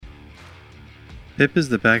Pip is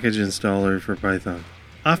the package installer for Python.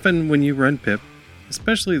 Often when you run pip,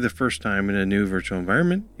 especially the first time in a new virtual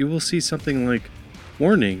environment, you will see something like,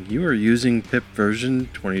 "Warning, you are using pip version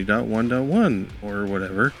 20.1.1 or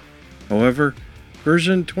whatever. However,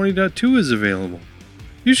 version 20.2 is available.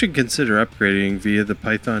 You should consider upgrading via the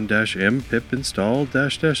python-m pip install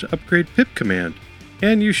 --upgrade pip command."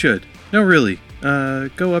 And you should. No, really.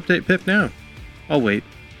 Go update pip now. I'll wait.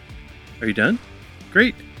 Are you done?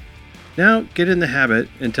 Great. Now get in the habit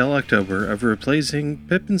until October of replacing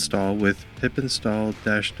pip install with pip install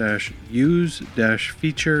 --use-feature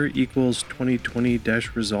equals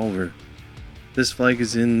 2020-resolver. This flag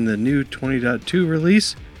is in the new 20.2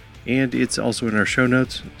 release, and it's also in our show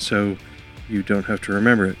notes, so you don't have to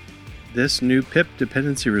remember it. This new pip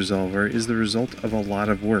dependency resolver is the result of a lot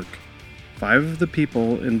of work. 5 of the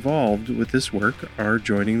people involved with this work are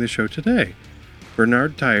joining the show today.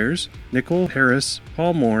 Bernard Tyers, Nicole Harris,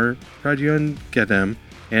 Paul Moore, Pradyun Gedem,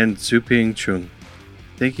 and Zuping Chung.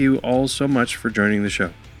 Thank you all so much for joining the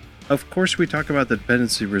show. Of course, we talk about the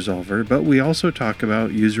dependency resolver, but we also talk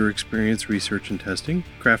about user experience research and testing,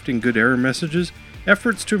 crafting good error messages,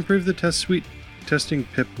 efforts to improve the test suite, testing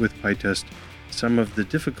pip with PyTest, some of the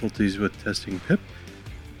difficulties with testing pip,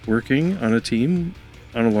 working on a team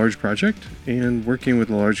on a large project, and working with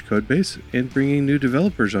a large code base, and bringing new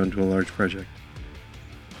developers onto a large project.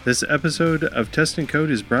 This episode of Test and Code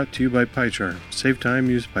is brought to you by PyCharm. Save time,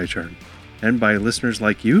 use PyCharm. And by listeners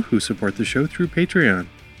like you who support the show through Patreon.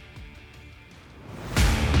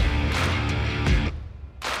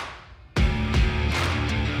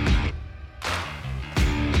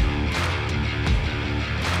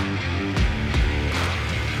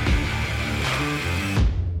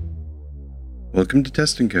 Welcome to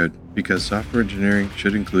Test and Code, because software engineering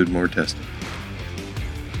should include more testing.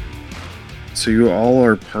 So you all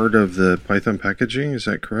are part of the Python packaging, is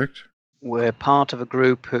that correct? We're part of a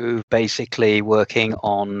group who basically working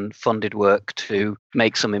on funded work to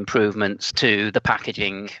make some improvements to the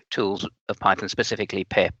packaging tools of Python, specifically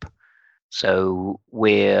pip. So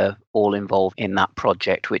we're all involved in that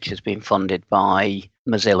project, which has been funded by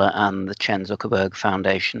Mozilla and the Chen Zuckerberg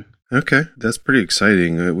Foundation. Okay, that's pretty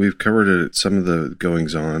exciting. We've covered it, some of the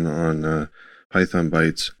goings on Python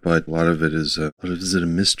Bytes, but a lot of it is a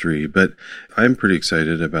mystery. But I'm pretty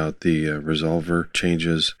excited about the resolver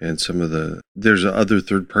changes and there's other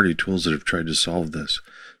third-party tools that have tried to solve this.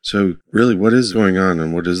 So really, what is going on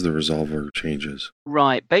and what is the resolver changes?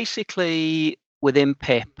 Right. Basically, within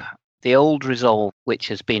pip, the old resolve, which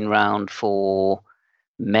has been around for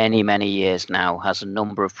many, many years now, has a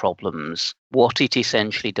number of problems. What it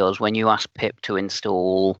essentially does, when you ask pip to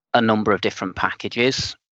install a number of different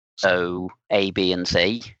packages, so A, B, and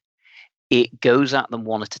C, it goes at them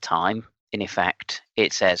one at a time. In effect,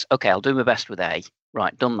 it says, okay, I'll do my best with A.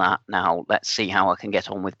 Right, done that. Now let's see how I can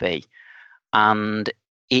get on with B. And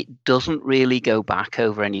it doesn't really go back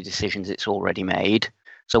over any decisions it's already made.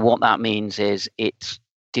 So what that means is it's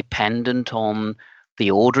dependent on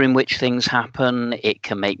the order in which things happen. It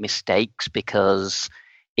can make mistakes because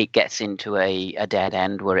it gets into a dead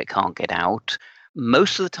end where it can't get out.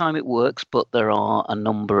 Most of the time it works, but there are a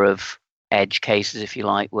number of edge cases, if you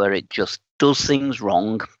like, where it just does things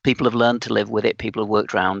wrong. People have learned to live with it. People have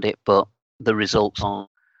worked around it, but the results are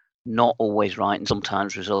not always right and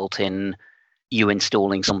sometimes result in you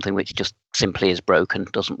installing something which just simply is broken,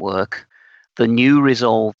 doesn't work. The new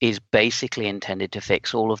resolve is basically intended to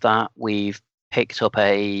fix all of that. We've picked up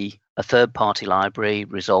a third-party library,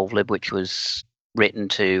 ResolveLib, which was written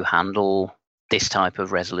to handle this type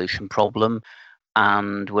of resolution problem.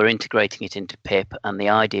 And we're integrating it into pip. And the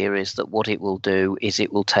idea is that what it will do is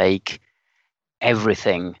it will take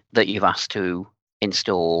everything that you've asked to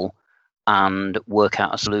install and work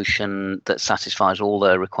out a solution that satisfies all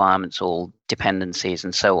the requirements, all dependencies,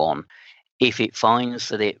 and so on. If it finds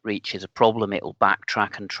that it reaches a problem, it will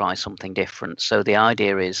backtrack and try something different. So the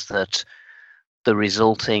idea is that the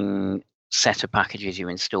resulting set of packages you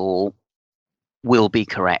install will be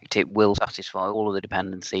correct. It will satisfy all of the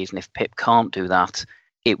dependencies. And if pip can't do that,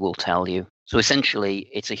 it will tell you. So essentially,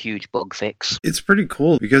 it's a huge bug fix. It's pretty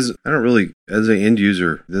cool because I don't really, as an end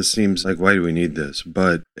user, this seems like, why do we need this?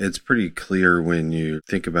 But it's pretty clear when you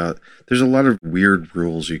think about, there's a lot of weird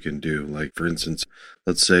rules you can do. Like, for instance,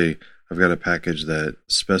 let's say I've got a package that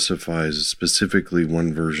specifies specifically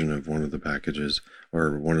one version of one of the packages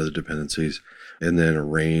or one of the dependencies, and then a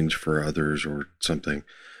range for others or something.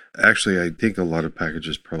 Actually, I think a lot of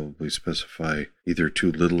packages probably specify either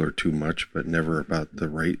too little or too much, but never about the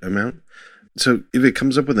right amount. So if it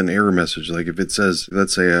comes up with an error message, like if it says,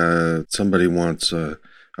 let's say somebody wants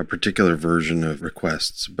a particular version of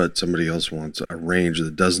requests, but somebody else wants a range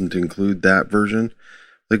that doesn't include that version.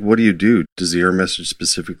 Like, what do you do? Does the error message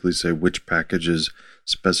specifically say which package is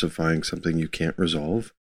specifying something you can't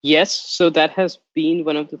resolve? Yes, so that has been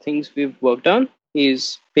one of the things we've worked on,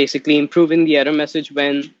 is basically improving the error message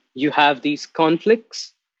when you have these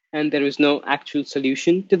conflicts and there is no actual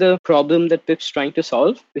solution to the problem that Pip's trying to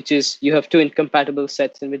solve, which is you have two incompatible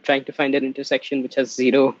sets and we're trying to find an intersection which has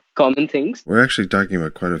zero common things. We're actually talking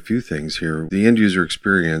about quite a few things here. The end user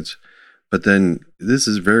experience, but then this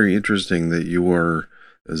is very interesting that you are,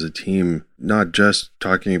 as a team, not just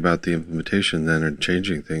talking about the implementation then and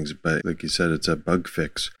changing things, but like you said, it's a bug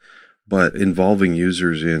fix, but involving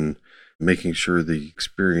users in making sure the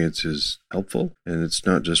experience is helpful and it's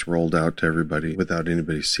not just rolled out to everybody without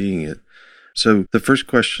anybody seeing it. So the first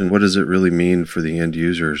question, what does it really mean for the end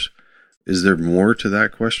users? Is there more to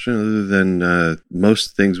that question other than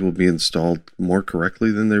most things will be installed more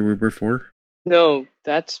correctly than they were before? No,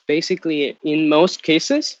 that's basically it. In most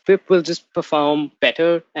cases, Pip will just perform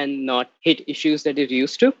better and not hit issues that it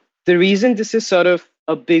used to. The reason this is sort of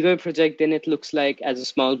a bigger project than it looks like as a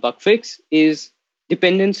small bug fix is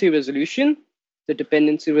dependency resolution, the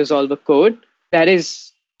dependency resolver code. That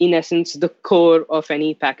is, in essence, the core of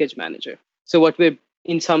any package manager. So what we're,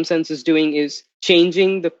 in some senses, doing is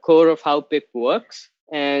changing the core of how Pip works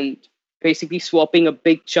and basically swapping a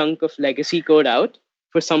big chunk of legacy code out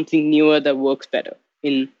for something newer that works better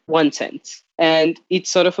in one sense. And it's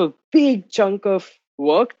sort of a big chunk of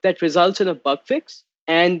work that results in a bug fix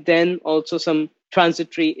and then also some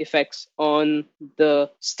transitory effects on the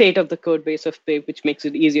state of the code base of Pip, which makes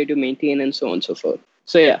it easier to maintain and so on and so forth.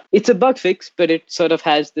 So yeah, it's a bug fix, but it sort of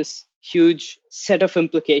has this huge set of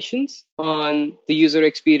implications on the user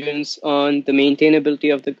experience, on the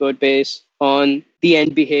maintainability of the code base, on the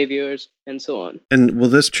end behaviors, and so on. And will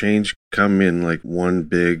this change come in like one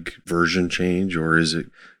big version change, or is it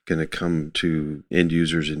going to come to end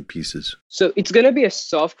users in pieces? So it's going to be a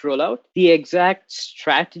soft rollout. The exact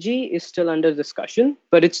strategy is still under discussion,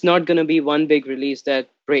 but it's not going to be one big release that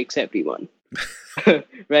breaks everyone.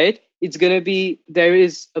 Right? It's going to be, there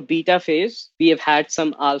is a beta phase. We have had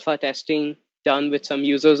some alpha testing done with some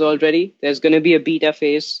users already. There's going to be a beta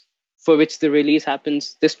phase for which the release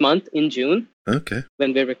happens this month in June. Okay.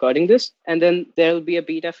 When we're recording this. And then there'll be a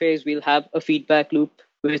beta phase. We'll have a feedback loop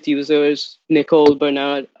with users. Nicole,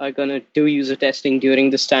 Bernard are going to do user testing during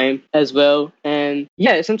this time as well. And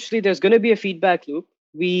yeah, essentially there's going to be a feedback loop.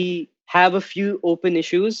 We have a few open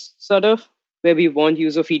issues sort of where we want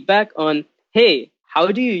user feedback on, hey, how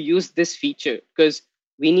do you use this feature? Because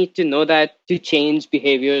we need to know that to change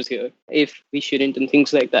behaviors here if we shouldn't and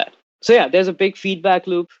things like that. So yeah, there's a big feedback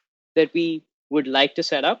loop that we would like to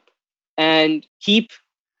set up and keep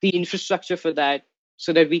the infrastructure for that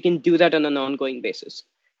so that we can do that on an ongoing basis.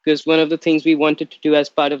 Because one of the things we wanted to do as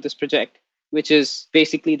part of this project, which is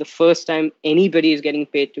basically the first time anybody is getting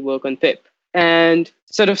paid to work on Pip, and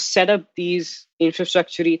sort of set up these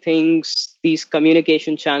infrastructure-y things, these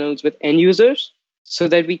communication channels with end users so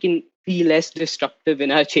that we can be less disruptive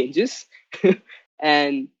in our changes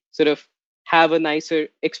and sort of have a nicer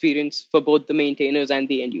experience for both the maintainers and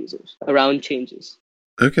the end users around changes.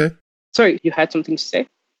 Okay. Sorry, you had something to say?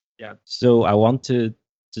 Yeah. So I want to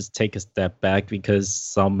just take a step back because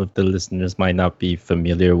some of the listeners might not be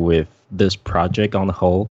familiar with this project on the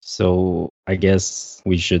whole. So I guess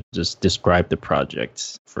we should just describe the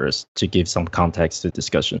project first to give some context to the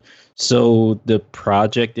discussion. So the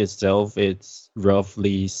project itself, it's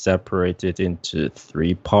roughly separated into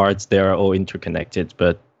 3 parts. They are all interconnected,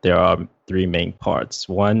 but there are 3 main parts.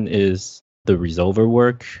 One is the resolver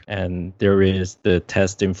work, and there is the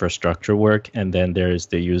test infrastructure work, and then there is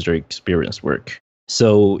the user experience work.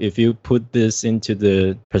 So if you put this into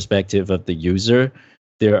the perspective of the user,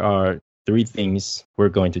 there are 3 things we're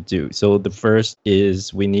going to do. So the first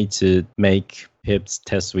is we need to make Pip's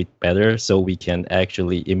test suite better so we can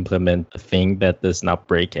actually implement a thing that does not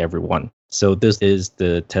break everyone. So this is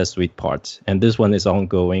the test suite part. And this one is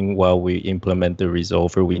ongoing while we implement the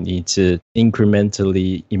resolver. We need to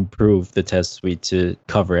incrementally improve the test suite to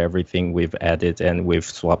cover everything we've added and we've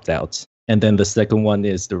swapped out. And then the second one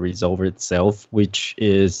is the resolver itself, which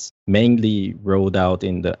is mainly rolled out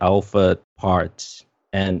in the alpha part.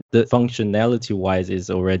 And the functionality-wise is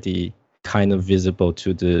already kind of visible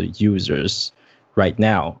to the users right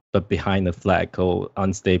now, but behind the flag called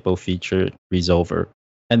unstable feature resolver.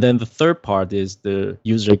 And then the third part is the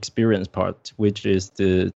user experience part, which is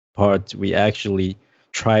the part we actually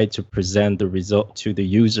try to present the result to the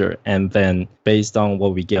user, and then based on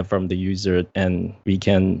what we get from the user, and we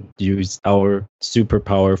can use our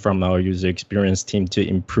superpower from our user experience team to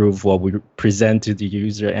improve what we present to the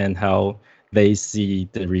user and how they see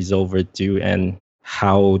the resolver do and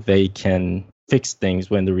how they can fix things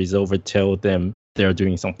when the resolver tell them they're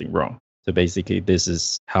doing something wrong. So basically, this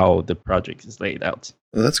is how the project is laid out.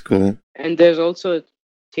 Well, that's cool. And there's also a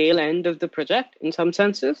tail end of the project in some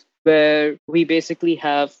senses, where we basically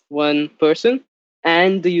have one person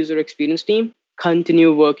and the user experience team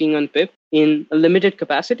continue working on pip in a limited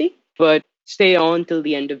capacity, but stay on till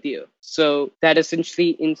the end of the year. So that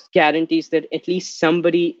essentially guarantees that at least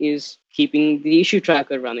somebody is keeping the issue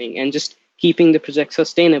tracker running and just keeping the project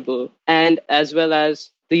sustainable. And as well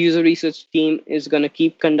as the user research team is going to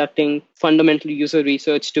keep conducting fundamental user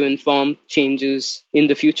research to inform changes in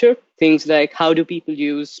the future. Things like how do people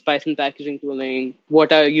use Python packaging tooling,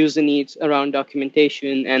 what are user needs around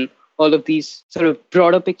documentation, and all of these sort of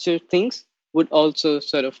broader picture things would also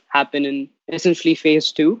sort of happen in essentially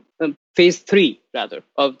phase 3 rather,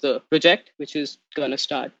 of the project, which is going to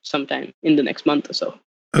start sometime in the next month or so.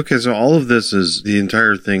 Okay, so all of this the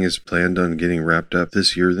entire thing is planned on getting wrapped up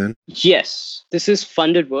this year then? Yes, this is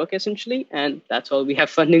funded work essentially, and that's all we have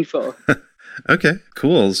funding for. Okay,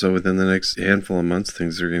 cool. So within the next handful of months,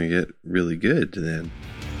 things are going to get really good then.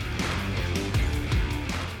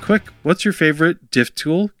 Quick, what's your favorite diff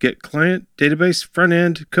tool? Get client, database, front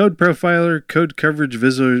end, code profiler, code coverage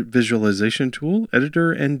visualization tool,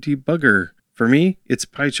 editor, and debugger. For me, it's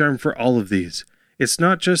PyCharm for all of these. It's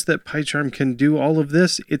not just that PyCharm can do all of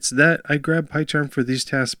this, it's that I grab PyCharm for these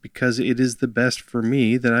tasks because it is the best for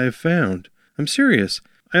me that I have found. I'm serious.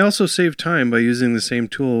 I also save time by using the same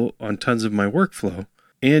tool on tons of my workflow.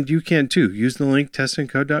 And you can too. Use the link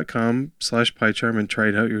testandcode.com/PyCharm and try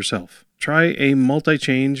it out yourself. Try a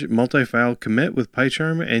multi-change, multi-file commit with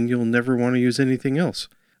PyCharm and you'll never want to use anything else.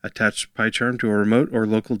 Attach PyCharm to a remote or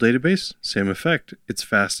local database, same effect. It's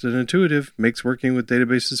fast and intuitive, makes working with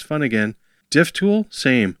databases fun again. Diff tool,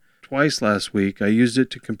 same. Twice last week, I used it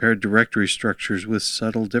to compare directory structures with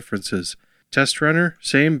subtle differences. Test runner,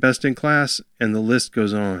 same, best in class, and the list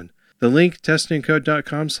goes on. The link,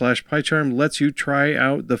 testandcode.com/PyCharm, lets you try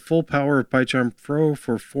out the full power of PyCharm Pro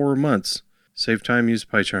for 4 months. Save time, use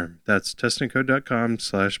PyCharm. That's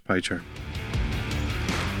testandcode.com/PyCharm.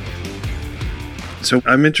 So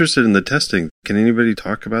I'm interested in the testing. Can anybody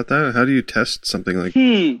talk about that? How do you test something like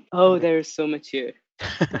Oh, there's so much here.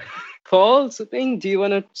 Paul, Suping, do you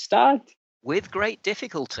want to start? With great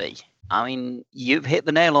difficulty. I mean, you've hit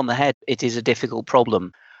the nail on the head. It is a difficult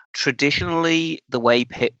problem. Traditionally, the way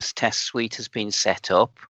PIP's test suite has been set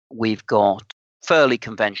up, we've got fairly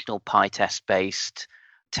conventional PyTest-based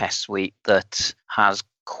test suite that has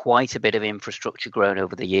quite a bit of infrastructure grown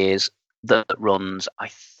over the years that runs, I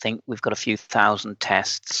think we've got a few thousand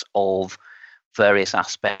tests of various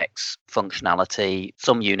aspects, functionality,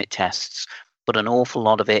 some unit tests, but an awful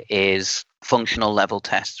lot of it is functional level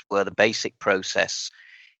tests where the basic process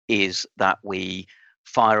is that we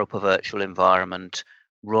fire up a virtual environment,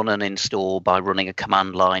 run an install by running a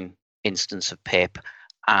command line instance of pip,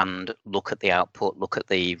 and look at the output, look at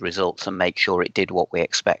the results, and make sure it did what we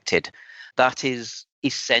expected. That is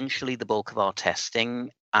essentially the bulk of our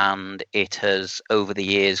testing, and it has, over the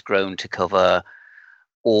years, grown to cover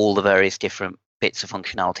all the various different bits of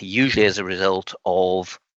functionality, usually as a result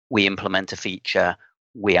of we implement a feature,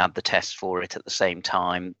 we add the tests for it at the same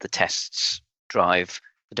time, the tests drive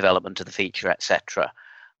the development of the feature, etc.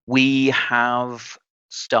 We have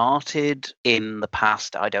started in the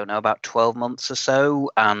past, I don't know, about 12 months or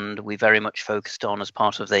so, and we very much focused on, as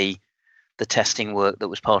part of the testing work that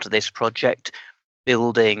was part of this project,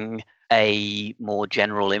 building a more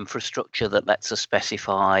general infrastructure that lets us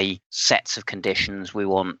specify sets of conditions. We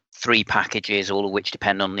want 3 packages, all of which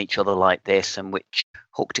depend on each other like this and which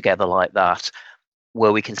hook together like that,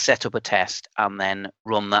 where we can set up a test and then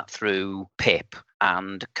run that through pip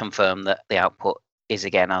and confirm that the output is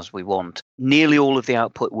again as we want. Nearly all of the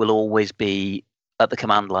output will always be at the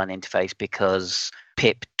command line interface because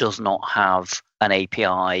pip does not have an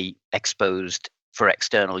API exposed for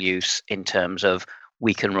external use in terms of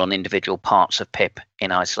we can run individual parts of pip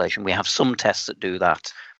in isolation. We have some tests that do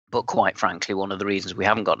that, but quite frankly, one of the reasons we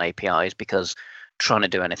haven't got an API is because trying to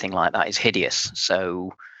do anything like that is hideous.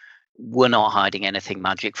 So we're not hiding anything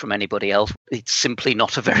magic from anybody else. It's simply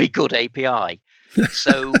not a very good API.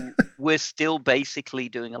 So we're still basically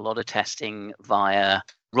doing a lot of testing via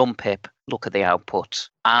run pip, look at the output.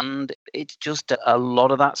 And it's just a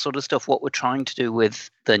lot of that sort of stuff. What we're trying to do with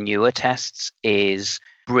the newer tests is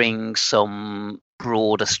bring some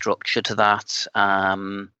broader structure to that.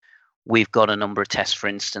 we've got a number of tests, for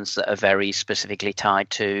instance, that are very specifically tied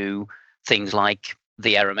to things like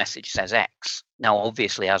the error message says X. Now,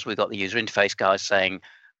 obviously, as we've got the user interface guys saying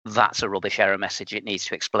that's a rubbish error message, it needs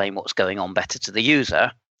to explain what's going on better to the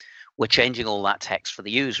user, we're changing all that text for the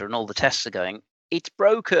user, and all the tests are going, it's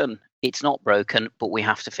broken. It's not broken, but we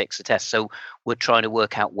have to fix the test. So we're trying to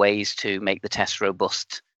work out ways to make the test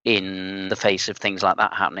robust in the face of things like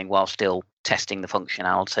that happening while still testing the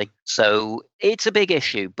functionality. So it's a big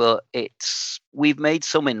issue, but we've made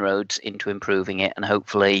some inroads into improving it, and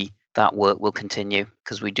hopefully that work will continue,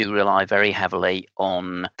 because we do rely very heavily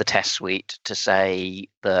on the test suite to say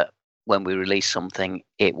that when we release something,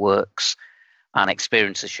 it works. And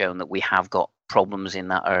experience has shown that we have got problems in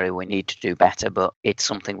that area we need to do better, but it's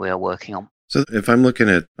something we are working on. So if I'm looking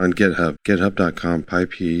at on GitHub, github.com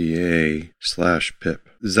PyPA/pip,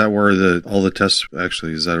 is that where all the tests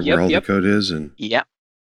actually, is that where all the code is? And yep.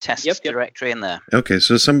 Tests directory in there. Okay,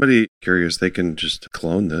 so somebody curious, they can just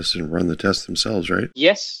clone this and run the test themselves, right?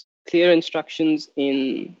 Yes, clear instructions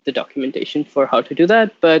in the documentation for how to do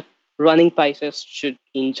that, but running PyTest should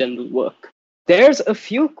in general work. There's a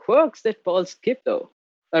few quirks that Paul skipped though,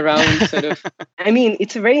 around sort of, I mean,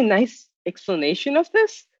 it's a very nice explanation of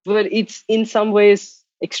this, but it's in some ways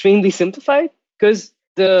extremely simplified, because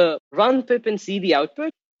the run pip and see the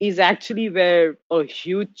output is actually where a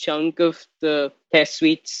huge chunk of the test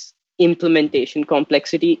suite's implementation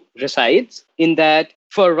complexity resides, in that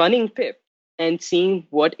for running pip and seeing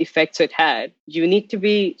what effects it had, you need to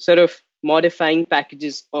be sort of modifying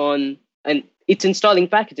packages and it's installing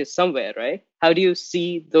packages somewhere, right? How do you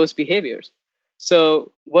see those behaviors?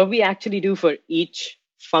 So what we actually do for each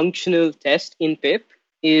functional test in pip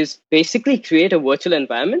is basically create a virtual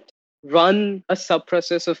environment, run a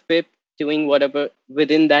subprocess of pip doing whatever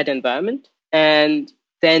within that environment, and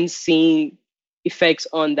then seeing effects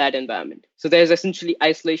on that environment. So there's essentially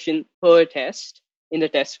isolation per test in the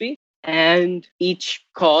test suite, and each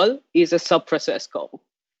call is a subprocess call.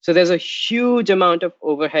 So there's a huge amount of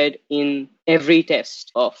overhead in every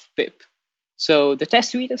test of pip. So the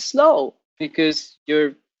test suite is slow because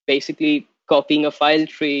you're basically copying a file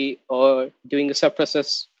tree or doing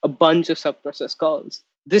a bunch of subprocess calls.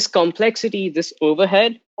 This complexity, this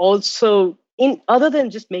overhead also, other than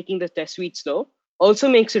just making the test suite slow, also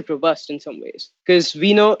makes it robust in some ways. Because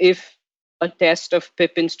we know if a test of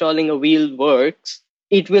pip installing a wheel works,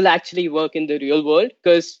 it will actually work in the real world,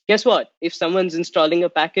 because guess what? If someone's installing a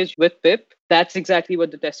package with pip, that's exactly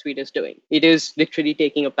what the test suite is doing. It is literally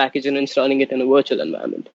taking a package and installing it in a virtual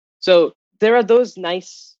environment. So there are those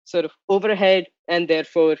nice sort of overhead and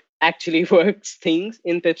therefore actually works things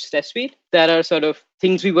in pip's test suite that are sort of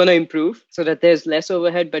things we want to improve so that there's less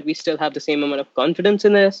overhead, but we still have the same amount of confidence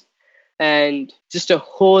in this. And just a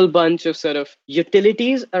whole bunch of sort of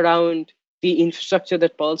utilities around the infrastructure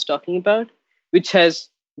that Paul's talking about, which has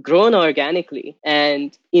grown organically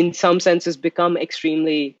and in some senses become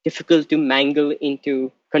extremely difficult to mangle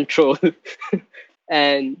into control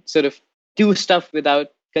and sort of do stuff without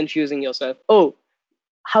confusing yourself. Oh,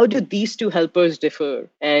 how do these two helpers differ?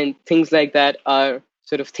 And things like that are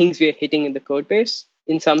sort of things we're hitting in the code base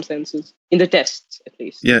in some senses, in the tests at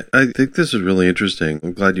least. Yeah, I think this is really interesting.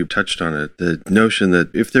 I'm glad you touched on it. The notion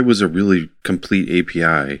that if there was a really complete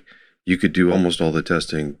API, you could do almost all the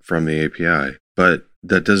testing from the API, but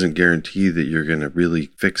that doesn't guarantee that you're going to really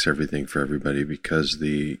fix everything for everybody, because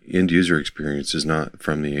the end user experience is not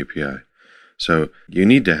from the API. So you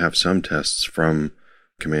need to have some tests from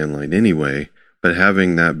command line anyway, but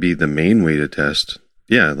having that be the main way to test,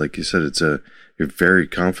 yeah, like you said, you're very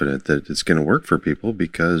confident that it's going to work for people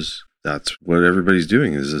because that's what everybody's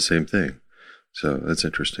doing is the same thing. So that's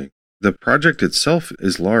interesting. The project itself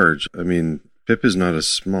is large. I mean, pip is not a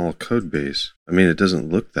small code base. I mean, it doesn't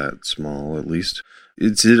look that small, at least.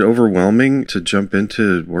 Is it overwhelming to jump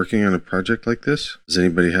into working on a project like this? Has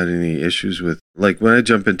anybody had any issues with, like when I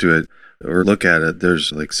jump into it or look at it,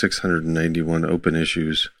 there's like 691 open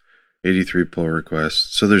issues, 83 pull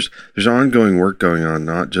requests. So there's ongoing work going on,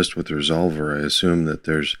 not just with Resolver. I assume that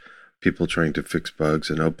there's people trying to fix bugs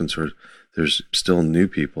and open source. There's still new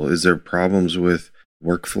people. Is there problems with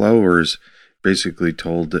workflow, or is basically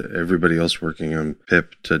told everybody else working on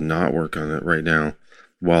pip to not work on it right now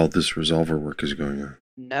while this Resolver work is going on?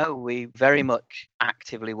 No, we very much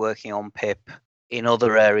actively working on pip in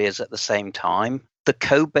other areas at the same time. The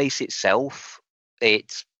code base itself,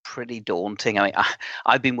 it's pretty daunting. I mean,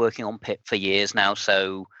 I've been working on pip for years now,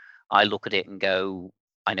 so I look at it and go,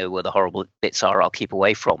 I know where the horrible bits are, I'll keep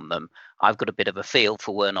away from them. I've got a bit of a feel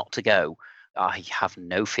for where not to go. I have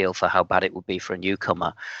no feel for how bad it would be for a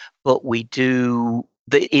newcomer. But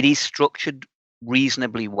it is structured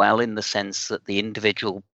reasonably well in the sense that the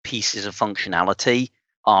individual pieces of functionality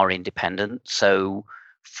are independent. So,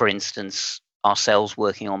 for instance, ourselves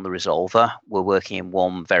working on the resolver, we're working in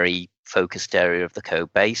one very focused area of the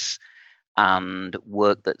code base, and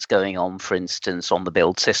work that's going on, for instance, on the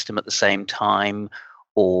build system at the same time,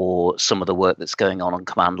 or some of the work that's going on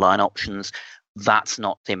command line options, that's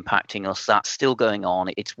not impacting us. That's still going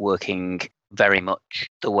on. It's working very much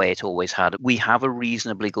the way it always had. We have a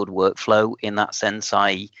reasonably good workflow in that sense.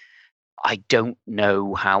 I don't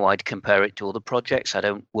know how I'd compare it to other projects. I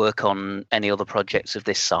don't work on any other projects of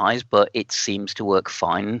this size, but it seems to work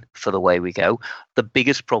fine for the way we go. The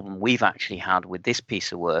biggest problem we've actually had with this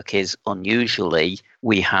piece of work is, unusually,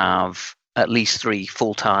 we have at least 3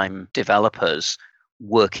 full-time developers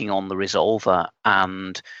working on the resolver,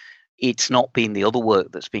 and it's not been the other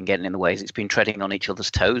work that's been getting in the way. It's been treading on each other's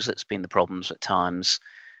toes that's been the problems at times,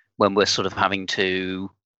 when we're sort of having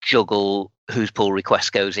to juggle whose pull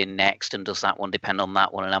request goes in next, and does that one depend on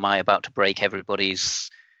that one, and am I about to break everybody's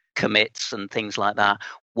commits and things like that.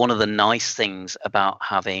 One of the nice things about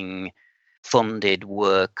having funded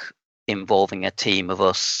work involving a team of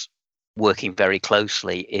us working very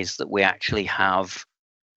closely is that we actually have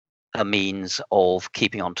a means of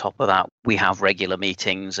keeping on top of that. We have regular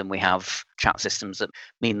meetings and we have chat systems that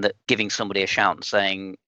mean that giving somebody a shout and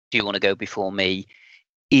saying, do you want to go before me,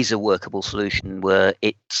 is a workable solution, where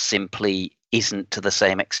it simply isn't to the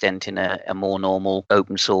same extent in a more normal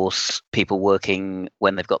open source, people working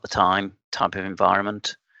when they've got the time type of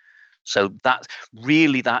environment. So that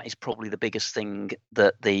is probably the biggest thing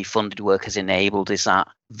that the funded work has enabled, is that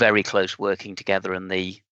very close working together and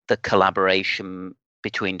the collaboration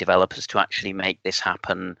between developers to actually make this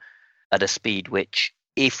happen at a speed which,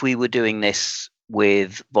 if we were doing this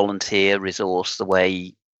with volunteer resource the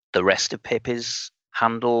way the rest of PIP is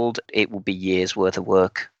handled, it will be years worth of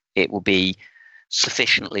work. It will be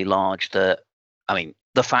sufficiently large that, I mean,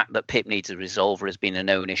 the fact that PIP needs a resolver has been a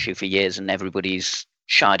known issue for years, and everybody's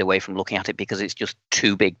shied away from looking at it because it's just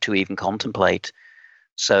too big to even contemplate.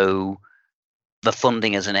 So the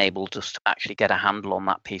funding has enabled us to actually get a handle on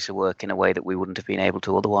that piece of work in a way that we wouldn't have been able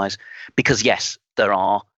to otherwise. Because yes, there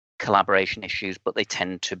are collaboration issues, but they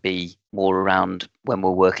tend to be more around when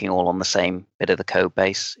we're working all on the same bit of the code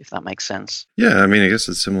base, if that makes sense. Yeah, I mean, I guess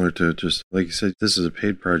it's similar to, just like you said, this is a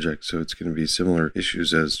paid project, so it's going to be similar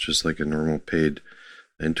issues as just like a normal paid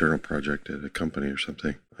internal project at a company or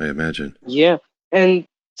something, I imagine. Yeah, and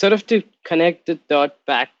sort of to connect the dot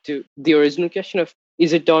back to the original question of,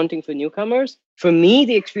 is it daunting for newcomers? For me,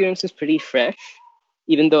 the experience is pretty fresh,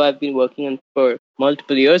 even though I've been working on for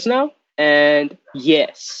multiple years now. And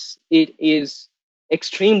yes, it is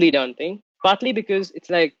extremely daunting, partly because it's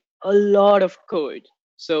like a lot of code.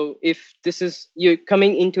 So if you're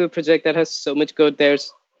coming into a project that has so much code,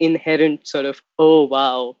 there's inherent sort of, oh,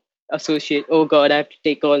 wow, oh God, I have to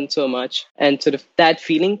take on so much. And sort of that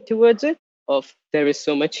feeling towards it of there is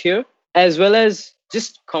so much here, as well as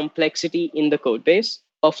just complexity in the code base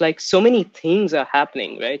of like so many things are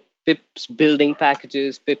happening, right? Pip's building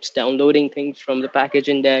packages, Pip's downloading things from the package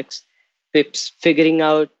index, Pip's figuring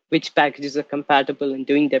out which packages are compatible and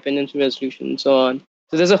doing dependency resolution and so on.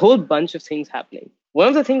 So there's a whole bunch of things happening. One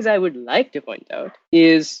of the things I would like to point out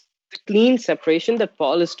is the clean separation that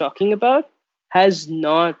Paul is talking about has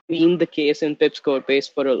not been the case in Pip's code base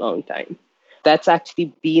for a long time. That's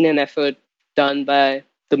actually been an effort done by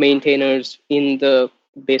the maintainers in the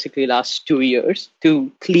basically last 2 years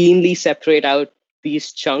to cleanly separate out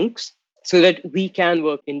these chunks so that we can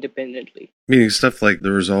work independently. Meaning stuff like the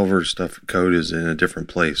resolver stuff code is in a different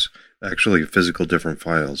place, actually physical different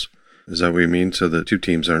files. Is that what you mean? So the two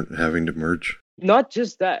teams aren't having to merge? Not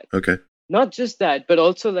just that. Okay. Not just that, but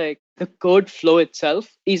also like the code flow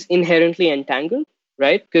itself is inherently entangled,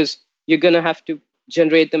 right? Because you're going to have to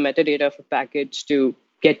generate the metadata of a package to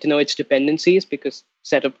get to know its dependencies, because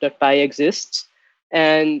setup.py exists.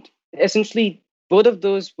 And essentially, both of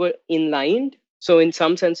those were inlined. So in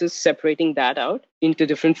some senses, separating that out into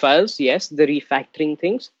different files, yes, the refactoring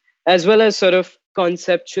things, as well as sort of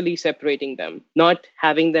conceptually separating them, not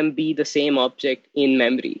having them be the same object in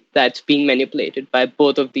memory that's being manipulated by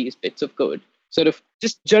both of these bits of code. Sort of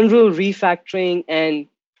just general refactoring and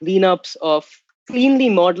cleanups of cleanly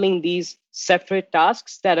modeling these separate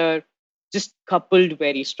tasks that are just coupled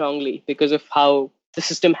very strongly because of how the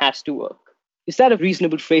system has to work. Is that a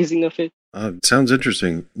reasonable phrasing of it? Sounds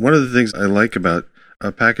interesting. One of the things I like about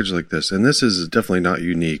a package like this, and this is definitely not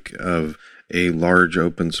unique of a large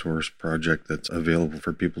open source project that's available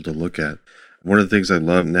for people to look at, One of the things I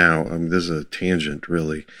love now, this is a tangent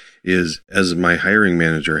really, is as my hiring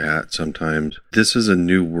manager hat sometimes, this is a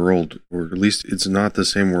new world, or at least it's not the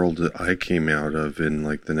same world that I came out of in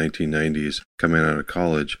like the 1990s coming out of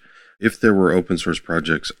college. If there were open source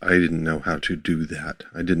projects, I didn't know how to do that.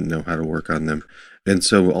 I didn't know how to work on them. And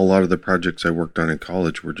so a lot of the projects I worked on in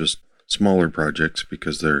college were just smaller projects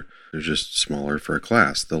because they're just smaller for a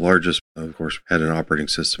class. The largest, of course, had an operating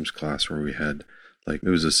systems class where we had it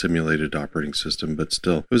was a simulated operating system, but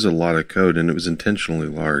still, it was a lot of code and it was intentionally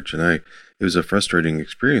large. And it was a frustrating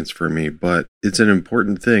experience for me, but it's an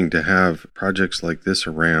important thing to have projects like this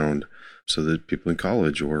around so that people in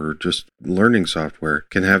college or just learning software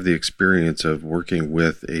can have the experience of working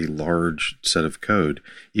with a large set of code,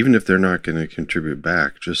 even if they're not going to contribute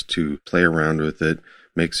back, just to play around with it,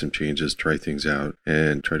 make some changes, try things out,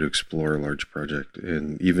 and try to explore a large project.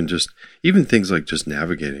 And even things like just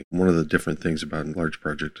navigating. One of the different things about a large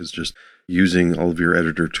project is just using all of your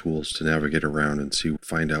editor tools to navigate around and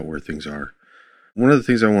find out where things are. One of the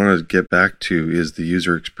things I want to get back to is the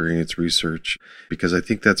user experience research, because I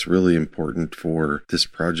think that's really important for this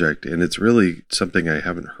project. And it's really something I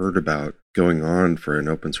haven't heard about going on for an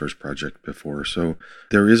open source project before. So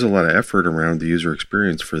there is a lot of effort around the user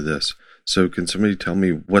experience for this. So can somebody tell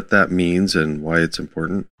me what that means and why it's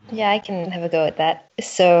important? Yeah, I can have a go at that.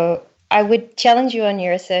 So I would challenge you on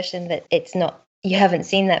your assertion that you haven't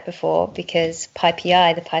seen that before, because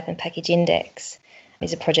PyPI, the Python Package Index,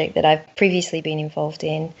 is a project that I've previously been involved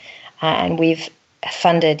in, and we've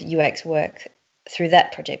funded UX work through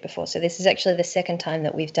that project before. So this is actually the second time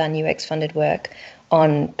that we've done UX funded work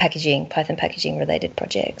on packaging, Python packaging related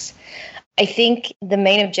projects. I think the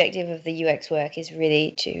main objective of the UX work is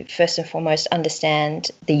really to first and foremost understand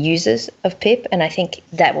the users of pip, and I think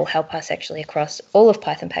that will help us actually across all of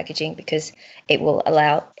Python packaging, because it will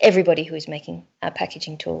allow everybody who is making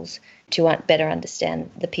packaging tools to better understand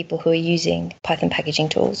the people who are using Python packaging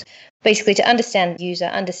tools. Basically, to understand the user,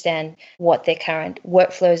 understand what their current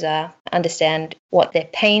workflows are, understand what their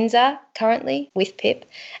pains are currently with pip,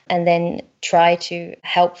 and then try to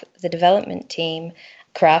help the development team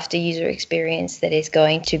craft a user experience that is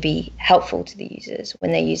going to be helpful to the users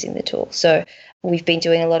when they're using the tool. So we've been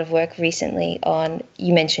doing a lot of work recently on,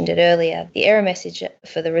 you mentioned it earlier, the error message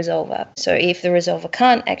for the resolver. So if the resolver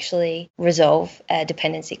can't actually resolve a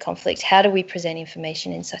dependency conflict, how do we present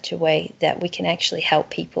information in such a way that we can actually help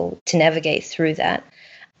people to navigate through that?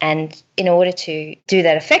 And in order to do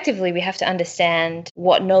that effectively, we have to understand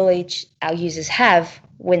what knowledge our users have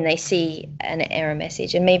when they see an error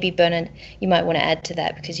message. And maybe, Bernard, you might want to add to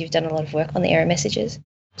that because you've done a lot of work on the error messages.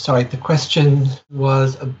 Sorry, the question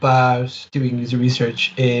was about doing user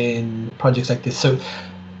research in projects like this. So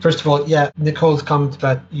first of all, Nicole's comment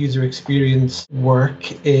about user experience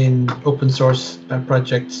work in open source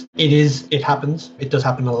projects. It happens. It does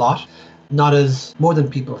happen a lot. Not as more than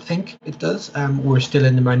people think it does. We're still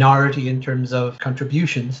in the minority in terms of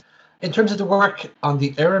contributions. In terms of the work on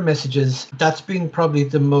the error messages, that's been probably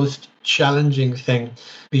the most challenging thing,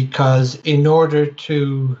 because in order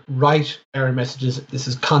to write error messages, this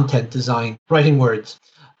is content design, writing words.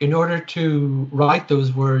 In order to write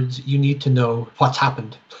those words, you need to know what's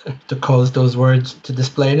happened to cause those words to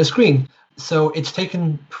display on a screen. So it's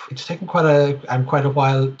taken quite a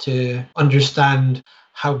while to understand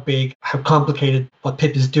how big, how complicated what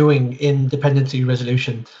pip is doing in dependency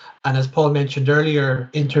resolution. And as Paul mentioned earlier,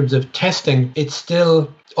 in terms of testing, it's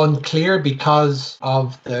still unclear because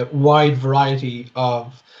of the wide variety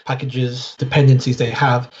of packages, dependencies they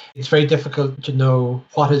have. It's very difficult to know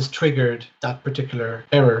what has triggered that particular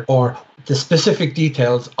error or the specific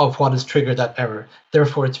details of what has triggered that error.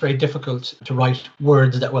 Therefore, it's very difficult to write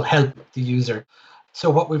words that will help the user.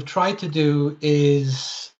 So what we've tried to do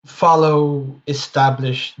is follow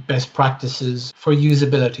established best practices for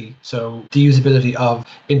usability. So the usability of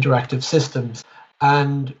interactive systems.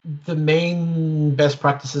 And the main best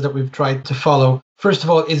practices that we've tried to follow, first of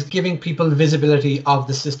all, is giving people visibility of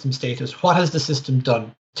the system status. What has the system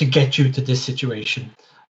done to get you to this situation?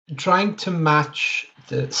 Trying to match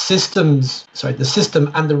the system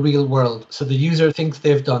and the real world. So the user thinks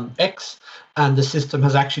they've done X and the system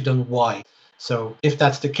has actually done Y. So if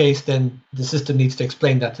that's the case, then the system needs to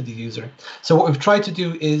explain that to the user. So what we've tried to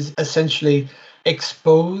do is essentially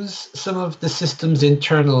expose some of the system's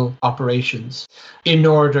internal operations in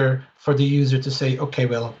order for the user to say, okay,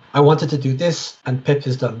 well, I wanted to do this and pip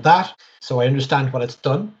has done that, so I understand what it's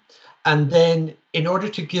done. And then in order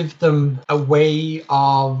to give them a way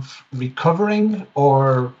of recovering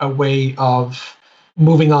or a way of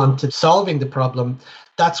moving on to solving the problem,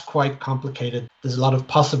 that's quite complicated. There's a lot of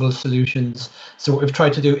possible solutions. So what we've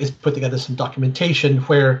tried to do is put together some documentation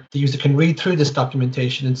where the user can read through this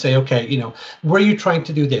documentation and say, okay, were you trying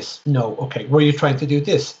to do this? No. Okay. Were you trying to do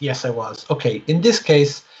this? Yes, I was. Okay. In this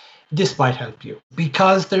case, this might help you.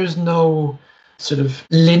 Because there's no sort of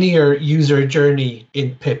linear user journey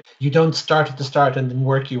in pip. You don't start at the start and then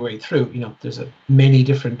work your way through. There's many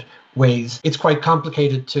different ways. It's quite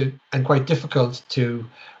complicated and quite difficult to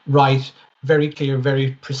write very clear,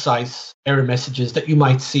 very precise error messages that you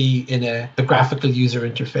might see in a graphical user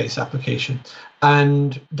interface application.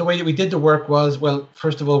 And the way that we did the work was, well,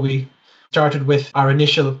 first of all, we started with our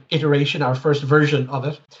initial iteration, our first version of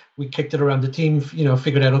it. We kicked it around the team,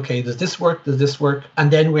 figured out, okay, does this work? Does this work? And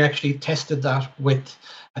then we actually tested that with,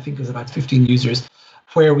 I think it was about 15 users,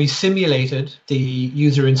 where we simulated the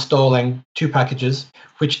user installing 2 packages,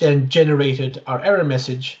 which then generated our error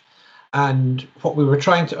message. And what we were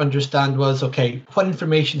trying to understand was, okay, what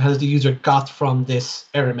information has the user got from this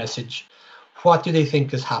error message? What do they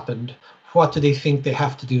think has happened? What do they think they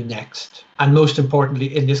have to do next? And most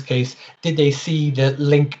importantly, in this case, did they see the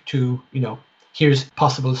link to, here's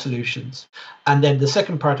possible solutions? And then the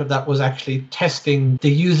second part of that was actually testing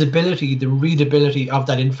the usability, the readability of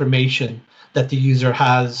that information that the user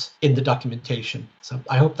has in the documentation. So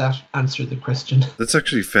I hope that answered the question. That's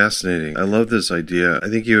actually fascinating. I love this idea. I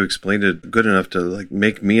think you explained it good enough to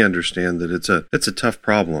make me understand that it's a tough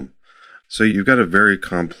problem. So you've got a very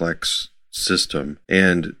complex system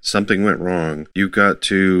and something went wrong. You've got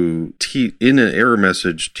to in an error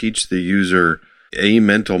message teach the user a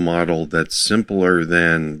mental model that's simpler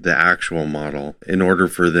than the actual model in order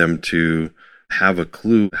for them to have a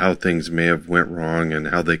clue how things may have went wrong and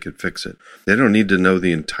how they could fix it. They don't need to know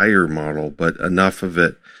the entire model, but enough of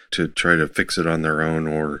it to try to fix it on their own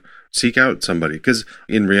or seek out somebody. Because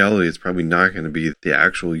in reality, it's probably not going to be the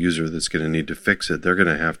actual user that's going to need to fix it. They're going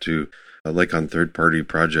to have to, like on third-party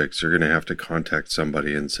projects, they're going to have to contact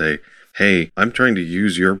somebody and say, hey, I'm trying to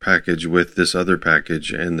use your package with this other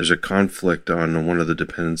package, and there's a conflict on one of the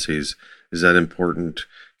dependencies. Is that important?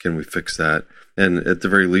 Can we fix that? And at the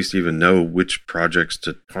very least, even know which projects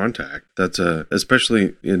to contact. That's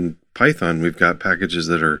especially in Python, we've got packages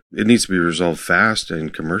it needs to be resolved fast in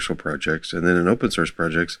commercial projects. And then in open source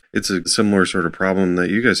projects, it's a similar sort of problem that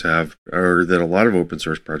you guys have, or that a lot of open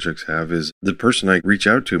source projects have, is the person I reach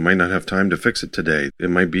out to might not have time to fix it today. It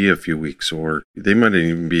might be a few weeks, or they might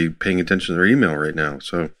even be paying attention to their email right now.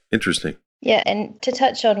 So interesting. Yeah, and to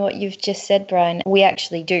touch on what you've just said, Brian, we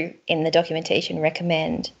actually do in the documentation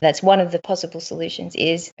recommend, that's one of the possible solutions,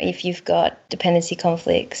 is if you've got dependency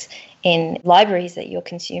conflicts in libraries that you're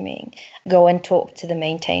consuming, go and talk to the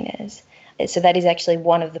maintainers. So that is actually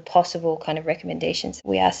one of the possible kind of recommendations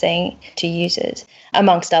we are saying to users,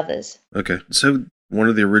 amongst others. Okay, so one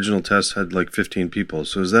of the original tests had 15 people.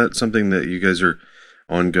 So is that something that you guys are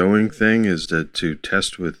ongoing thing, is to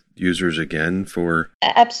test with users again for?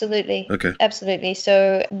 Absolutely. Okay. Absolutely.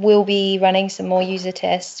 So we'll be running some more user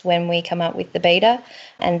tests when we come up with the beta.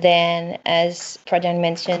 And then, as Pradhan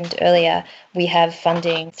mentioned earlier, we have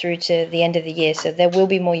funding through to the end of the year. So there will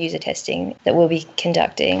be more user testing that we'll be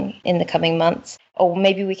conducting in the coming months. Or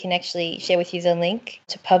maybe we can actually share with you the link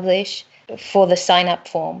to publish for the sign-up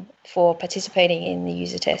form for participating in the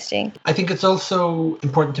user testing. I think it's also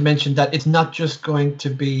important to mention that it's not just going to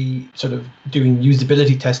be sort of doing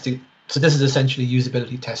usability testing. So this is essentially a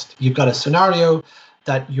usability test. You've got a scenario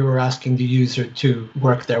that you're asking the user to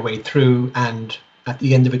work their way through, and at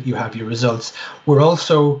the end of it, you have your results. We're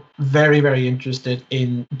also very, very interested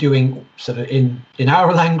in doing sort of in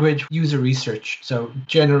our language, user research. So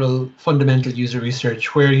general fundamental user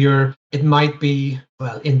research where it might be,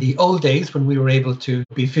 well, in the old days when we were able to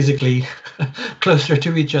be physically closer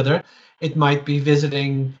to each other, it might be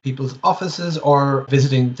visiting people's offices or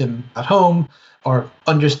visiting them at home or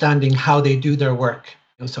understanding how they do their work.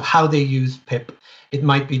 So how they use pip. It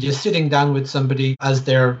might be just sitting down with somebody as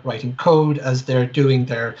they're writing code, as they're doing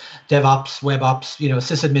their DevOps, WebOps,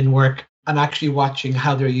 sysadmin work, and actually watching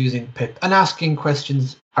how they're using pip and asking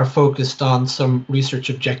questions are focused on some research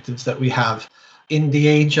objectives that we have. In the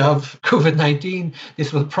age of COVID-19,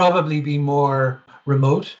 this will probably be more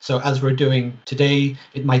remote. So as we're doing today,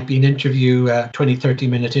 it might be an interview, a 20,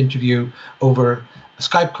 30-minute interview over a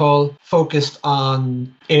Skype call focused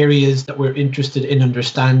on areas that we're interested in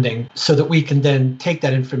understanding so that we can then take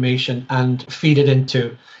that information and feed it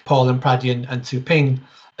into Paul and Pradhan and Tzu Ping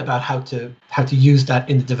about how to use that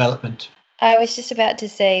in the development. I was just about to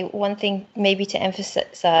say one thing maybe to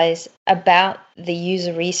emphasize about the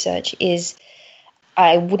user research is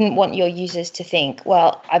I wouldn't want your users to think,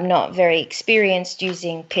 well, I'm not very experienced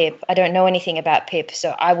using pip. I don't know anything about pip,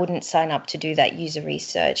 so I wouldn't sign up to do that user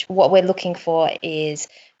research. What we're looking for is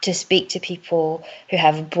to speak to people who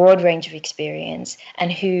have a broad range of experience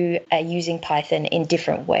and who are using Python in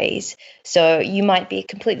different ways. So you might be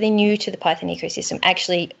completely new to the Python ecosystem.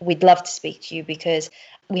 Actually, we'd love to speak to you because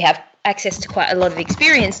we have access to quite a lot of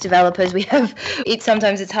experienced developers.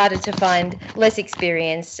 Sometimes it's harder to find less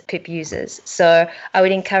experienced pip users. So I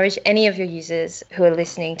would encourage any of your users who are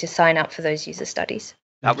listening to sign up for those user studies.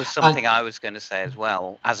 That was something I was going to say as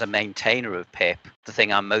well. As a maintainer of pip, the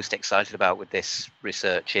thing I'm most excited about with this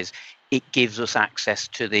research is it gives us access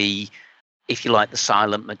to the, if you like, the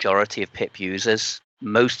silent majority of pip users.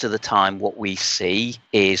 Most of the time what we see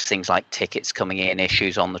is things like tickets coming in,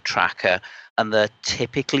 issues on the tracker, and they're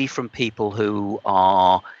typically from people who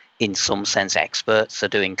are in some sense experts. They're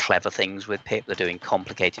doing clever things with pip, they're doing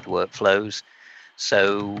complicated workflows.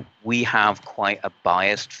 So we have quite a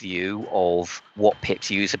biased view of what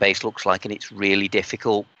pip's user base looks like, and it's really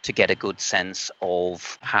difficult to get a good sense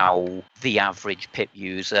of how the average pip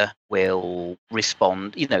user will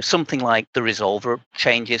respond. You know, something like the resolver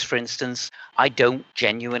changes, for instance. I don't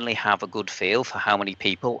genuinely have a good feel for how many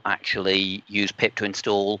people actually use pip to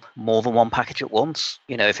install more than one package at once.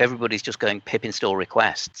 You know, if everybody's just going pip install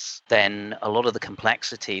requests, then a lot of the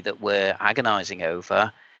complexity that we're agonizing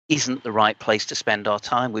over isn't the right place to spend our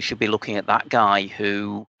time. We should be looking at that guy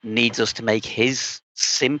who needs us to make his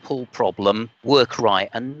simple problem work right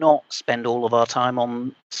and not spend all of our time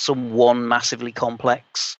on some one massively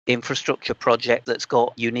complex infrastructure project that's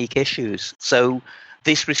got unique issues. So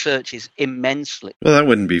this research is immensely... Well, that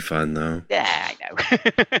wouldn't be fun, though. Yeah, I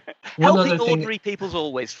know. Helping ordinary people's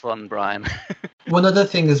always fun, Brian. One other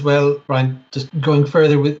thing as well, Brian, just going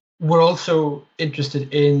further with, we're also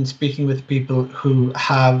interested in speaking with people who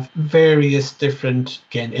have various different,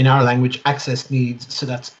 again, in our language, access needs. So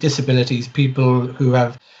that's disabilities, people who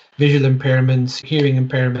have visual impairments, hearing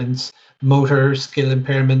impairments, motor skill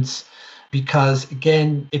impairments, because,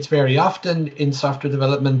 again, it's very often in software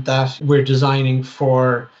development that we're designing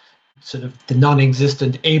for sort of the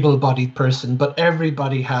non-existent able-bodied person, but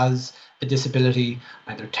everybody has a disability,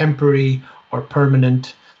 either temporary or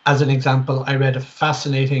permanent. As an example, I read a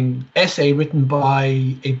fascinating essay written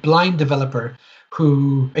by a blind developer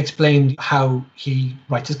who explained how he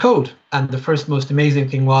writes his code. And the first most amazing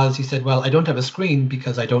thing was he said, well, I don't have a screen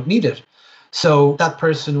because I don't need it. So that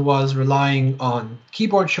person was relying on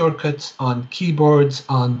keyboard shortcuts, on keyboards,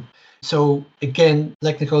 So again,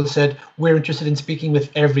 like Nicole said, we're interested in speaking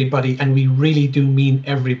with everybody, and we really do mean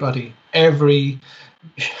everybody, every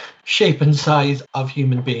shape and size of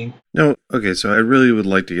human being. No, okay, so I really would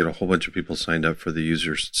like to get a whole bunch of people signed up for the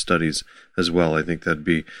user studies as well. I think that'd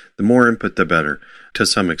be, the more input, the better, to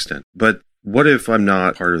some extent. But what if I'm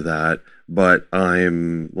not part of that, but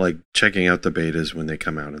I'm like checking out the betas when they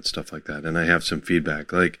come out and stuff like that, and I have some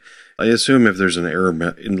feedback? Like, I assume if there's an error,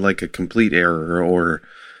 in like a complete error or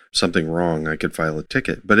something wrong, I could file a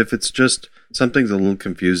ticket. But if it's just something's a little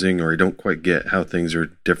confusing or I don't quite get how things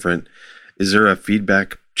are different, is there a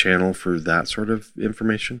feedback channel for that sort of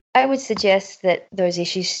information? I would suggest that those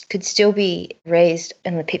issues could still be raised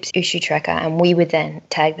in the PIP's issue tracker, and we would then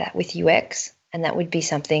tag that with UX, and that would be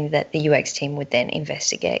something that the UX team would then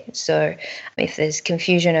investigate. So if there's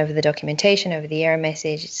confusion over the documentation, over the error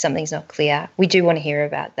message, something's not clear, we do want to hear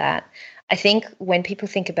about that. I think when people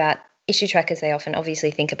think about issue trackers, they often obviously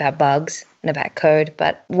think about bugs and about code,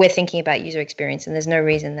 but we're thinking about user experience, and there's no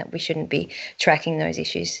reason that we shouldn't be tracking those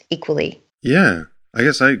issues equally. Yeah. I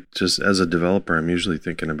guess I just, as a developer, I'm usually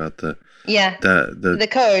thinking about the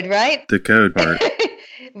code, right? The code part.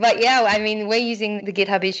 But yeah, I mean, we're using the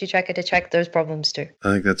GitHub issue tracker to track those problems too.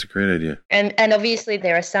 I think that's a great idea. And obviously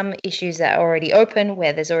there are some issues that are already open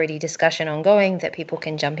where there's already discussion ongoing that people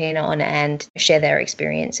can jump in on and share their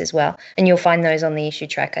experience as well. And you'll find those on the issue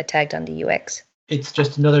tracker tagged under UX. It's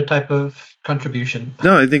just another type of contribution.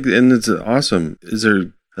 No, I think, and it's awesome.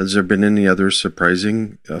 Has there been any other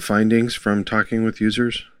surprising findings from talking with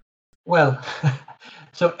users? Well,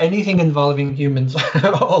 so anything involving humans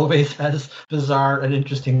always has bizarre and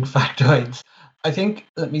interesting factoids. I think,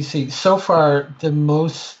 let me see, so far the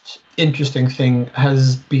most interesting thing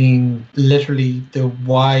has been literally the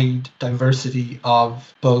wide diversity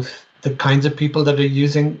of both the kinds of people that are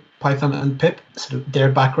using Python and pip, sort of their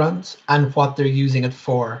backgrounds, and what they're using it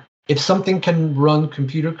for. If something can run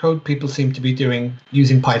computer code, people seem to be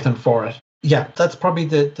using Python for it. Yeah, that's probably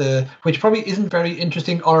the which probably isn't very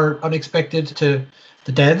interesting or unexpected to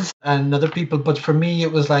the devs and other people. But for me,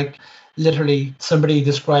 it was like literally somebody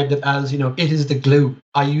described it as, it is the glue.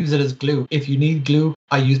 I use it as glue. If you need glue,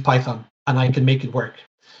 I use Python. and I can make it work,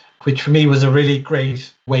 which for me was a really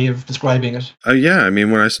great way of describing it. Yeah, I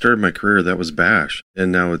mean, when I started my career, that was Bash,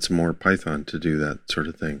 and now it's more Python to do that sort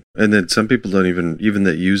of thing. And then some people don't even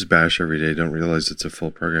that use Bash every day don't realize it's a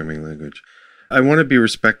full programming language. I want to be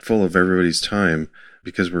respectful of everybody's time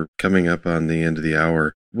because we're coming up on the end of the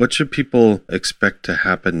hour. What should people expect to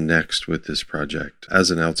happen next with this project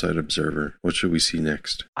as an outside observer? What should we see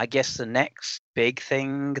next? I guess the next big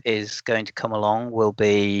thing is going to come along will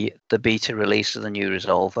be the beta release of the new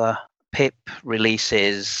resolver. Pip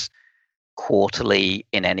releases quarterly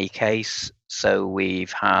in any case. So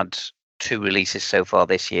we've had 2 releases so far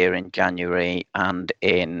this year in January and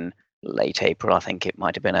in late April. I think it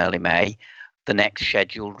might have been early May. The next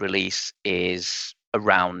scheduled release is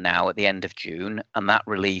around now at the end of June, and that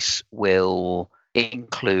release will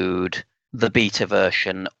include the beta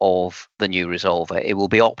version of the new resolver. It will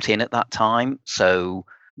be opt-in at that time, so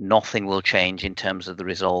nothing will change in terms of the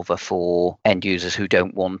resolver for end users who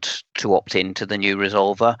don't want to opt into the new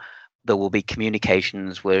resolver. There will be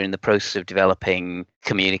communications. We're in the process of developing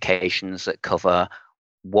communications that cover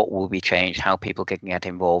what will be changed, how people can get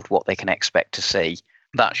involved, what they can expect to see.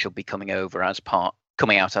 That should be coming out as part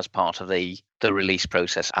of the release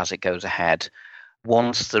process as it goes ahead.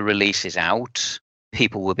 Once the release is out,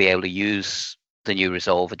 people will be able to use the new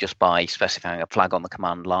resolver just by specifying a flag on the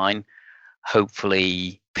command line.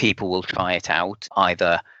 Hopefully, people will try it out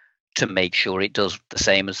either to make sure it does the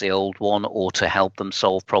same as the old one or to help them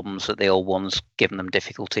solve problems that the old one's given them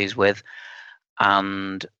difficulties with.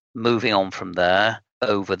 And moving on from there,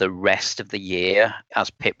 over the rest of the year, as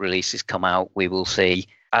pip releases come out, we will see,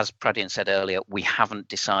 as Pradian said earlier, we haven't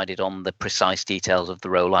decided on the precise details of the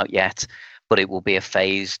rollout yet, but it will be a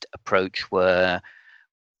phased approach where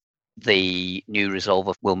the new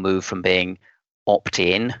resolver will move from being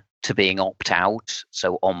opt-in to being opt-out,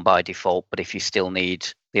 so on by default. But if you still need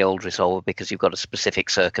the old resolver because you've got a specific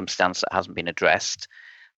circumstance that hasn't been addressed,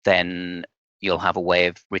 then you'll have a way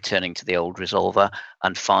of returning to the old resolver.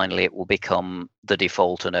 And finally, it will become the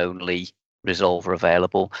default and only resolver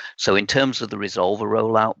available. So in terms of the resolver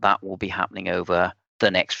rollout, that will be happening over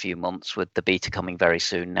the next few months, with the beta coming very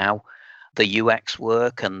soon now. The UX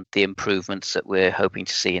work and the improvements that we're hoping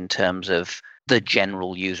to see in terms of the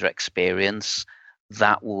general user experience,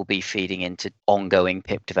 that will be feeding into ongoing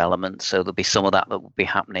pip development. So there'll be some of that will be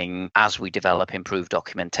happening as we develop improved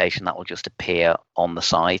documentation that will just appear on the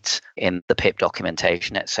site in the pip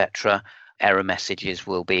documentation, etc. Error messages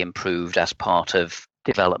will be improved as part of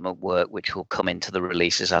development work, which will come into the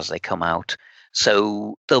releases as they come out.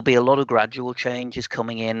 So there'll be a lot of gradual changes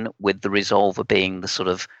coming in, with the resolver being the sort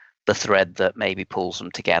of the thread that maybe pulls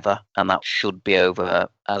them together. And that should be over,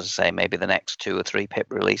 as I say, maybe the next 2 or 3 pip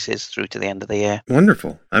releases through to the end of the year.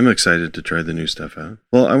 Wonderful. I'm excited to try the new stuff out.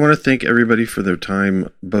 Well, I want to thank everybody for their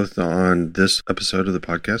time, both on this episode of the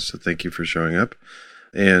podcast. So thank you for showing up,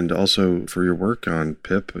 and also for your work on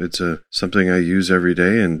pip. It's something I use every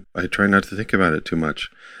day, and I try not to think about it too much.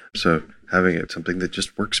 So having it something that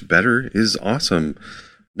just works better is awesome.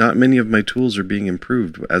 Not many of my tools are being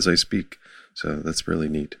improved as I speak. So that's really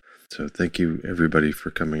neat. So thank you, everybody,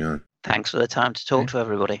 for coming on. Thanks for the time to talk to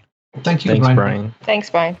everybody. Thank you, Thanks, Brian. Brian. Thanks,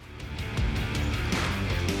 Brian.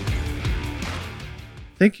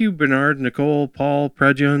 Thank you, Bernard, Nicole, Paul,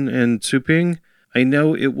 Prajun, and Tsuping. I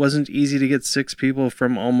know it wasn't easy to get 6 people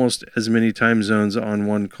from almost as many time zones on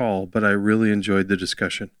one call, but I really enjoyed the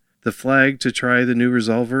discussion. The flag to try the new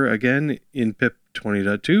resolver again in pip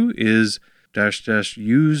 20.2 is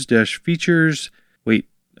 --use-features. Wait,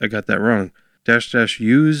 I got that wrong.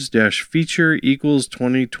 --use-feature equals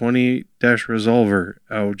 2020-resolver.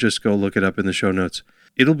 I'll just go look it up in the show notes.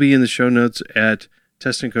 It'll be in the show notes at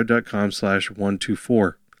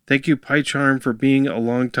testandcode.com/124. Thank you, PyCharm, for being a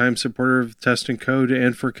longtime supporter of Test and Code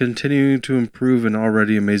and for continuing to improve an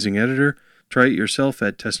already amazing editor. Try it yourself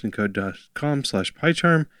at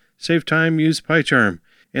testandcode.com/PyCharm. Save time, use PyCharm.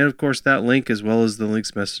 And of course, that link, as well as the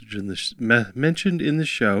links mentioned in the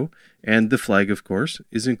show, and the flag, of course,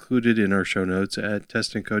 is included in our show notes at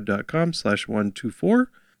testandcode.com/124.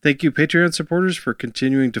 Thank you, Patreon supporters, for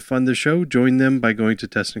continuing to fund the show. Join them by going to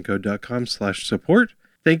testandcode.com/support.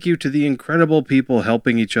 Thank you to the incredible people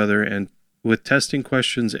helping each other and with testing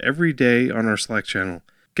questions every day on our Slack channel.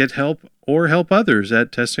 Get help or help others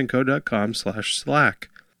at testandcode.com/Slack.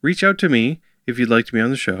 Reach out to me if you'd like to be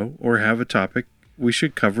on the show or have a topic we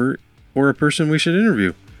should cover or a person we should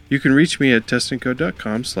interview. You can reach me at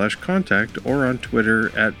testandcode.com/contact or on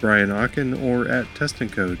Twitter at Brian Ocken or at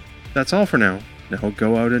testandcode. That's all for now. Now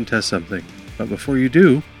go out and test something. But before you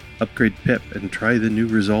do, upgrade pip and try the new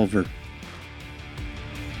resolver.